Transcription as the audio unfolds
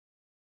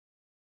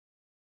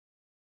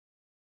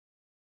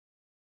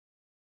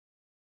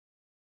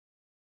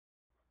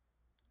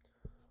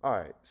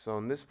Alright, so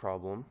in this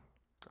problem,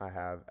 I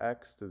have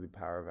x to the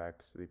power of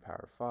x to the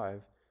power of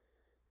 5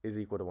 is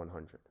equal to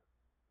 100.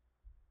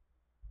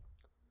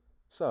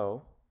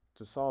 So,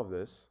 to solve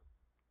this,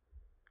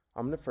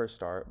 I'm going to first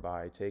start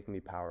by taking the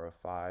power of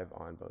 5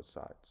 on both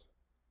sides.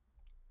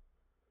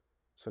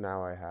 So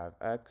now I have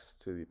x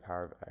to the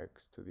power of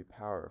x to the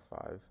power of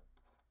 5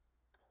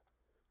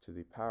 to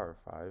the power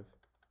of 5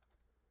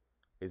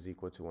 is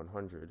equal to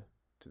 100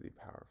 to the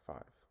power of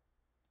 5.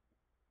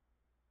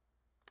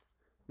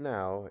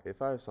 Now,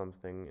 if I have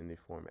something in the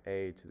form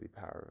a to the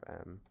power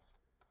of m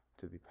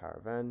to the power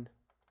of n,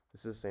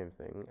 this is the same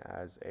thing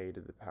as a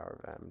to the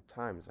power of m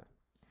times n.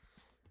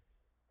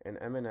 And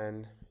m and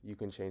n, you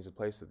can change the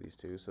place of these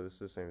two, so this is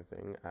the same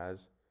thing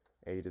as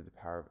a to the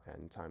power of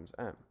n times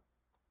m.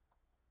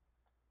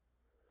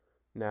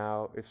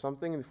 Now, if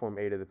something in the form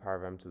a to the power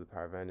of m to the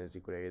power of n is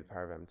equal to a to the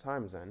power of m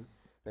times n,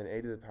 then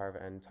a to the power of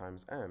n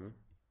times m,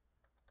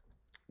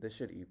 this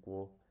should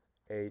equal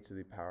a to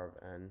the power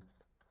of n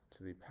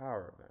to the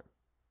power of n.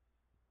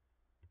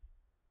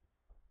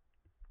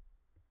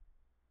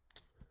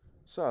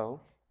 So,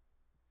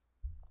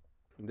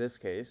 in this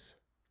case,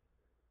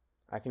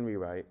 I can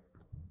rewrite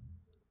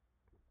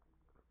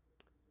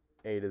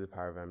a to the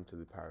power of m to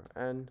the power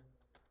of n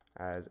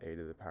as a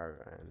to the power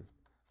of n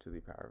to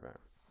the power of m.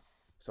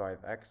 So I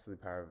have x to the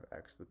power of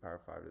x to the power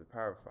of 5 to the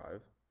power of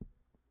 5.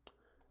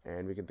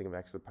 And we can think of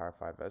x to the power of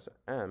 5 as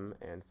m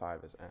and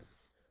 5 as n.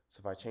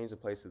 So if I change the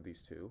place of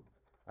these two,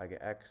 I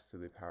get x to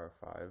the power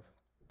of 5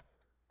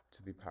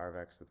 to the power of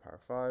x to the power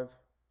of 5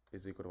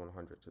 is equal to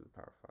 100 to the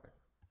power of 5.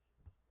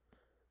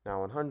 Now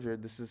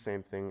 100, this is the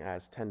same thing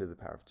as 10 to the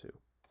power of 2.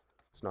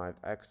 So now I have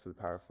x to the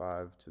power of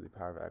 5 to the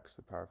power of x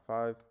to the power of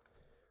 5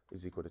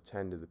 is equal to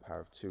 10 to the power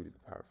of 2 to the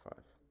power of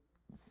 5.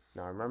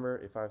 Now remember,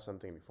 if I have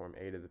something in the form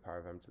a to the power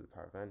of m to the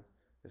power of n,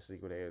 this is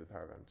equal to a to the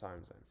power of m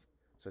times n.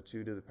 So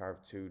 2 to the power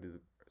of 2 to the,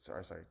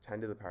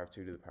 10 to the power of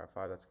 2 to the power of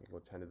 5, that's equal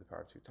to 10 to the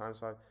power of 2 times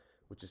 5,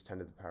 which is 10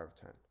 to the power of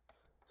 10.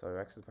 So I have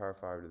x to the power of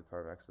 5 to the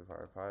power of x to the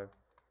power of 5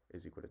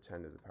 is equal to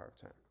 10 to the power of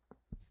 10.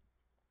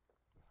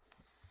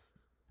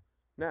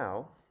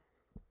 Now,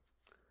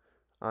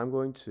 I'm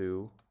going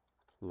to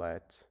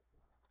let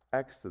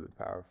x to the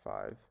power of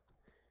 5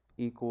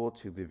 equal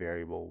to the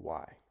variable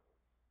y.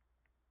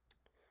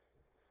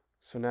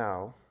 So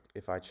now,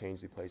 if I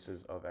change the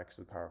places of x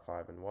to the power of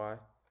 5 and y,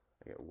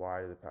 I get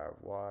y to the power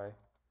of y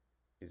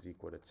is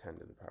equal to 10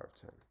 to the power of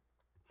 10.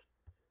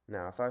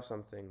 Now, if I have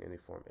something in the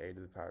form a to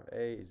the power of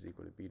a is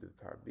equal to b to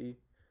the power of b,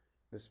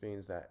 this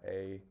means that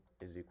a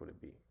is equal to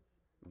b.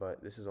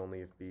 But this is only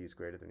if b is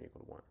greater than or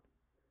equal to 1.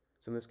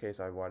 So in this case,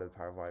 I have y to the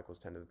power of y equals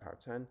 10 to the power of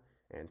 10,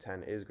 and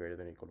 10 is greater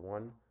than or equal to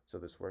 1, so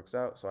this works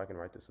out. So I can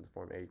write this in the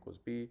form a equals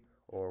b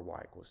or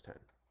y equals 10.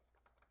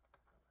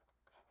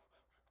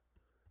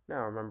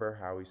 Now remember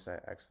how we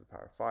set x to the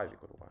power of 5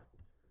 equal to y.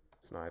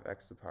 So now I have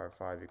x to the power of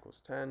 5 equals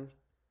 10.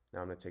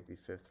 Now I'm going to take the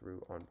fifth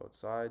root on both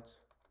sides.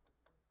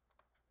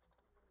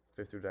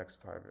 Fifth root of x to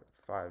the power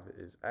of 5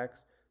 is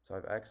x, so I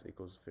have x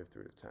equals fifth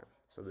root of 10.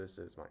 So this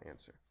is my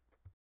answer.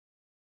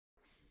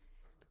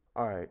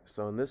 Alright,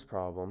 so in this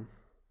problem,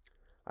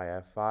 I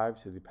have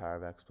 5 to the power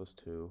of x plus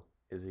 2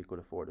 is equal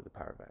to 4 to the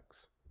power of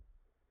x.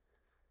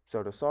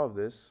 So to solve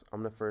this,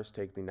 I'm going to first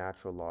take the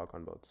natural log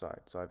on both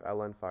sides. So I have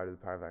ln 5 to the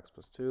power of x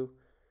plus 2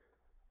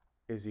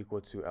 is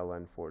equal to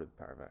ln 4 to the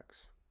power of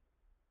x.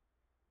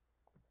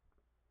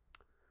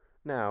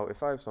 Now,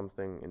 if I have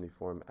something in the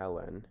form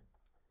ln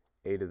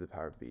a to the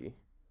power of b,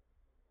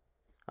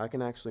 I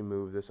can actually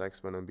move this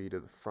exponent b to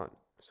the front.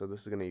 So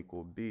this is going to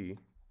equal b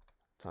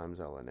times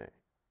ln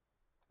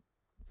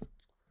a.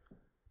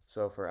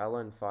 So for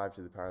ln 5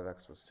 to the power of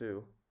x plus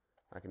 2,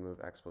 I can move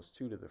x plus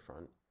 2 to the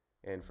front.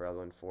 And for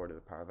ln 4 to the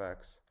power of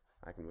x,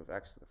 I can move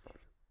x to the front.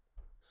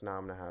 So now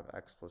I'm going to have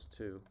x plus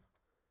 2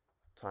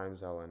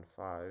 times ln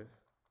 5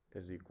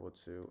 is equal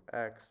to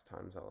x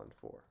times ln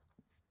 4.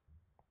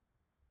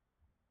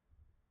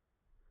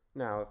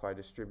 Now if I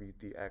distribute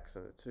the x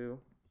and the 2,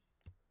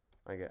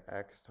 I get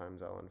x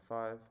times ln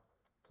 5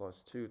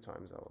 plus 2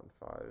 times ln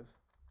 5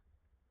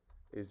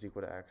 is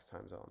equal to x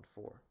times ln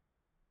 4.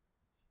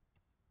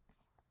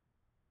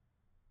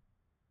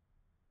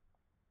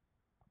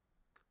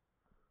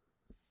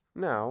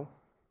 Now,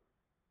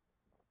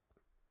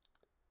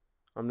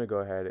 I'm going to go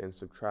ahead and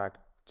subtract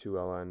 2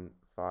 ln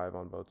 5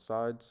 on both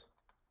sides.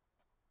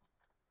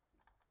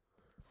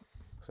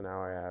 So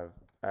now I have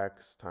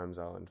x times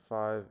ln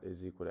 5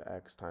 is equal to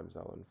x times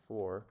ln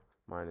 4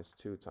 minus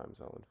 2 times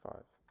ln 5.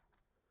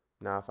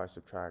 Now if I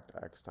subtract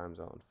x times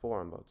ln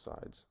 4 on both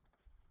sides,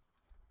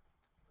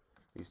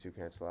 these two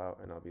cancel out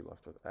and I'll be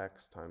left with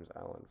x times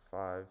ln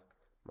 5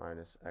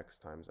 minus x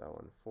times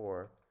ln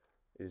 4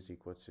 is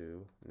equal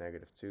to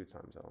negative 2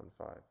 times ln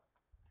 5.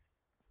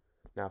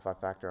 Now if I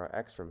factor out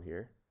x from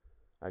here,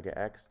 I get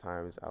x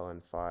times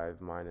ln 5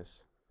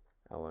 minus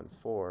ln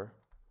 4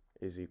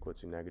 is equal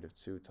to negative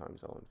 2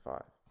 times ln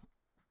 5.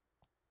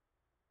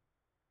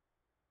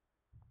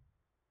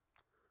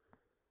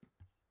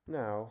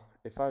 Now,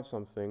 if I have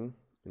something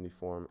in the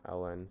form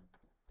ln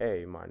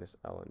a minus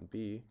ln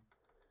b,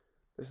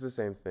 this is the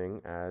same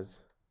thing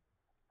as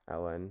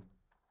ln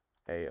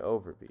a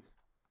over b.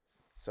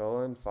 So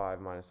ln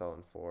 5 minus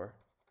ln 4,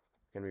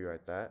 can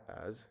rewrite that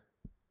as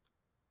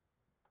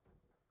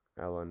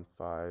ln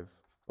 5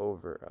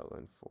 over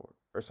ln 4,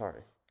 or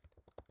sorry,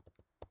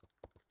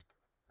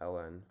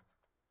 ln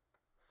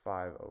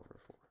 5 over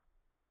 4,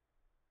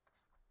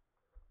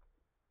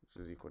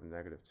 which is equal to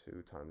negative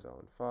 2 times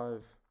ln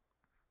 5.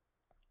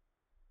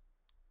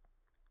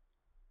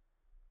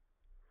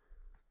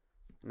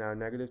 Now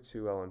negative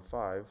 2 ln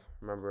 5,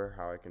 remember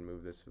how I can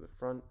move this to the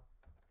front.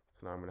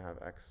 So now I'm going to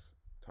have x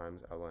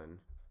times ln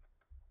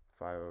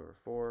 5 over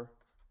 4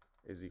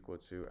 is equal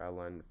to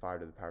ln 5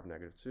 to the power of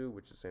negative 2,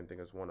 which is the same thing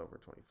as 1 over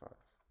 25.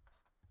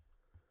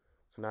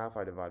 So now if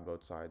I divide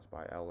both sides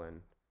by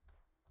ln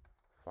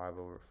 5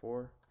 over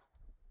 4,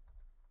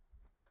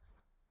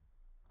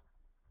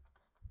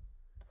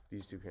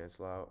 these two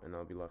cancel out, and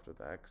I'll be left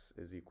with x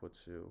is equal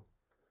to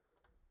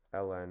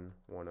ln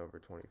 1 over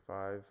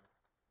 25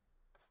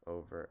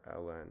 over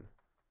ln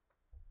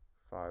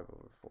 5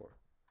 over 4.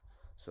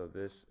 So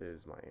this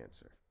is my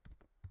answer.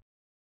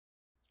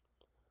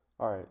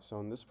 Alright, so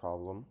in this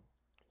problem,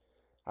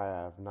 I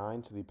have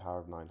 9 to the power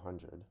of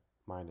 900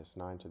 minus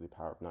 9 to the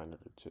power of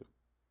 902.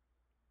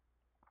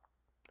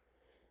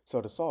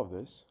 So to solve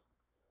this,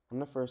 I'm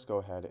going to first go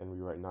ahead and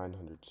rewrite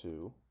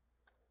 902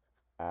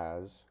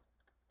 as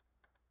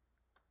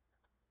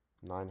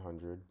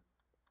 900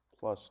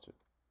 plus 2.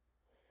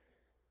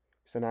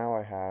 So now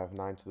I have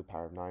 9 to the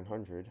power of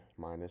 900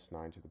 minus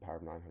 9 to the power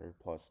of 900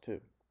 plus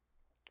 2.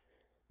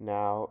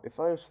 Now, if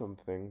I have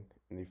something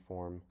in the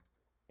form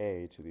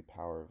a to the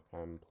power of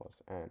m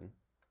plus n,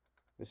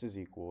 this is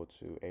equal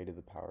to a to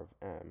the power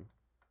of m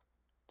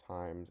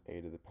times a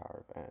to the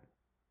power of n.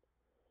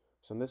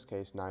 So in this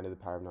case, 9 to the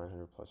power of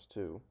 900 plus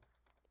 2,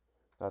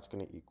 that's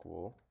going to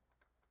equal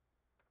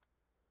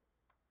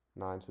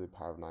 9 to the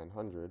power of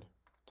 900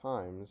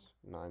 times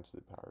 9 to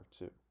the power of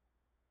 2.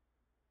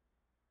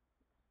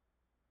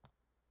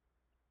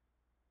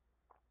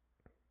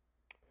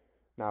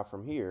 Now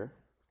from here,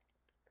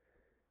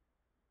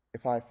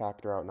 if I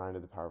factor out 9 to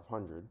the power of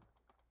 9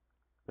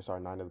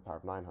 to the power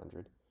of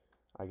 900,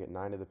 I get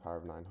 9 to the power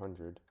of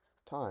 900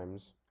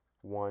 times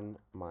 1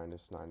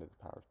 minus 9 to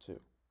the power of 2.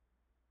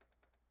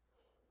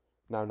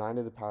 Now 9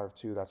 to the power of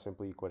 2, that's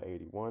simply equal to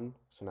 81.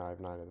 So now I have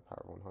 9 to the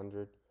power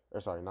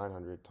of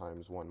 900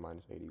 times 1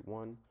 minus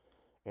 81.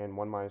 And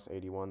 1 minus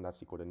 81,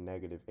 that's equal to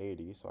negative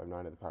 80. So I have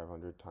 9 to the power of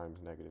 100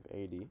 times negative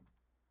 80.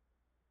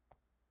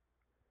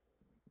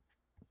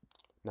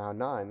 Now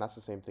 9, that's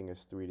the same thing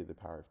as 3 to the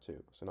power of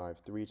 2. So now I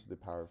have 3 to the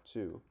power of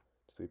 2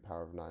 to the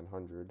power of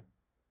 900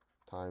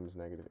 times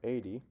negative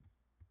 80.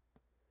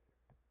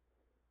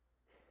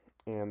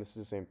 And this is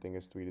the same thing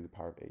as 3 to the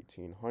power of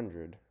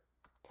 1800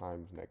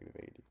 times negative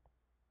 80.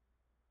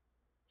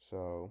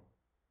 So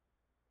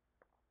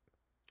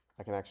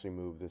I can actually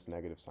move this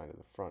negative sign to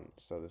the front.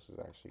 So this is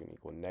actually going to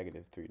equal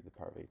negative 3 to the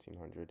power of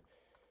 1800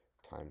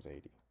 times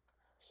 80.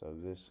 So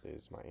this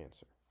is my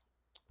answer.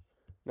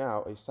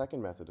 Now, a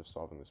second method of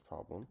solving this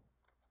problem.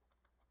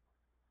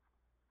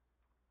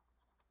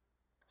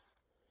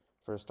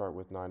 First start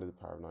with 9 to the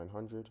power of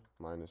 900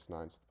 minus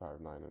 9 to the power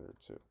of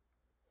 902.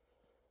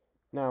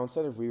 Now,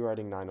 instead of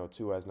rewriting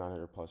 902 as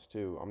 900 plus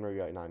 2, I'm going to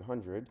rewrite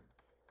 900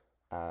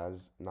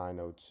 as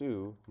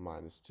 902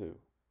 minus 2.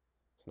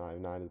 So now I have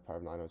 9 to the power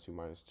of 902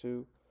 minus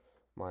 2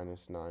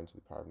 minus 9 to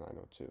the power of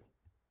 902.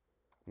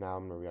 Now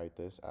I'm going to rewrite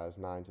this as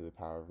 9 to the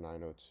power of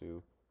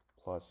 902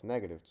 plus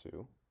negative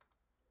 2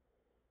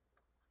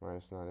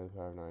 minus 9 to the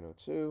power of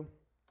 902.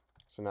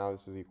 So now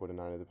this is equal to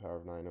 9 to the power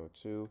of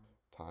 902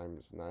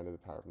 times 9 to the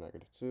power of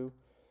negative 2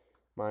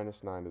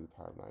 minus 9 to the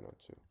power of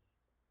 902.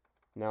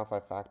 Now if I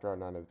factor out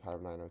 9 to the power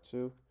of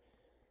 902,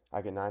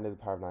 I get 9 to the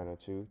power of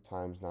 902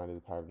 times 9 to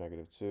the power of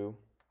negative 2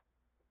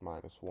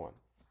 minus 1.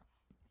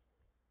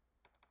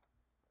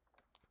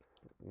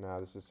 Now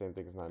this is the same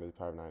thing as 9 to the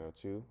power of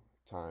 902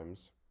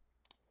 times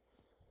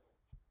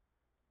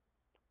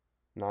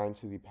 9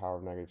 to the power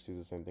of negative 2 is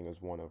the same thing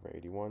as 1 over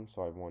 81.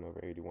 So I have 1 over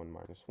 81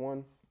 minus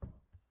 1.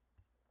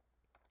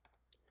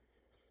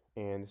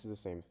 And this is the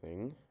same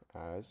thing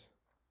as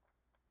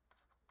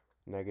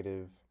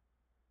negative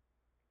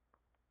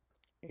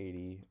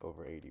 80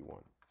 over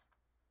 81.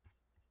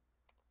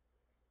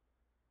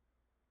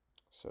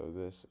 So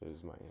this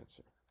is my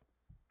answer.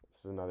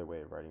 This is another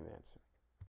way of writing the answer.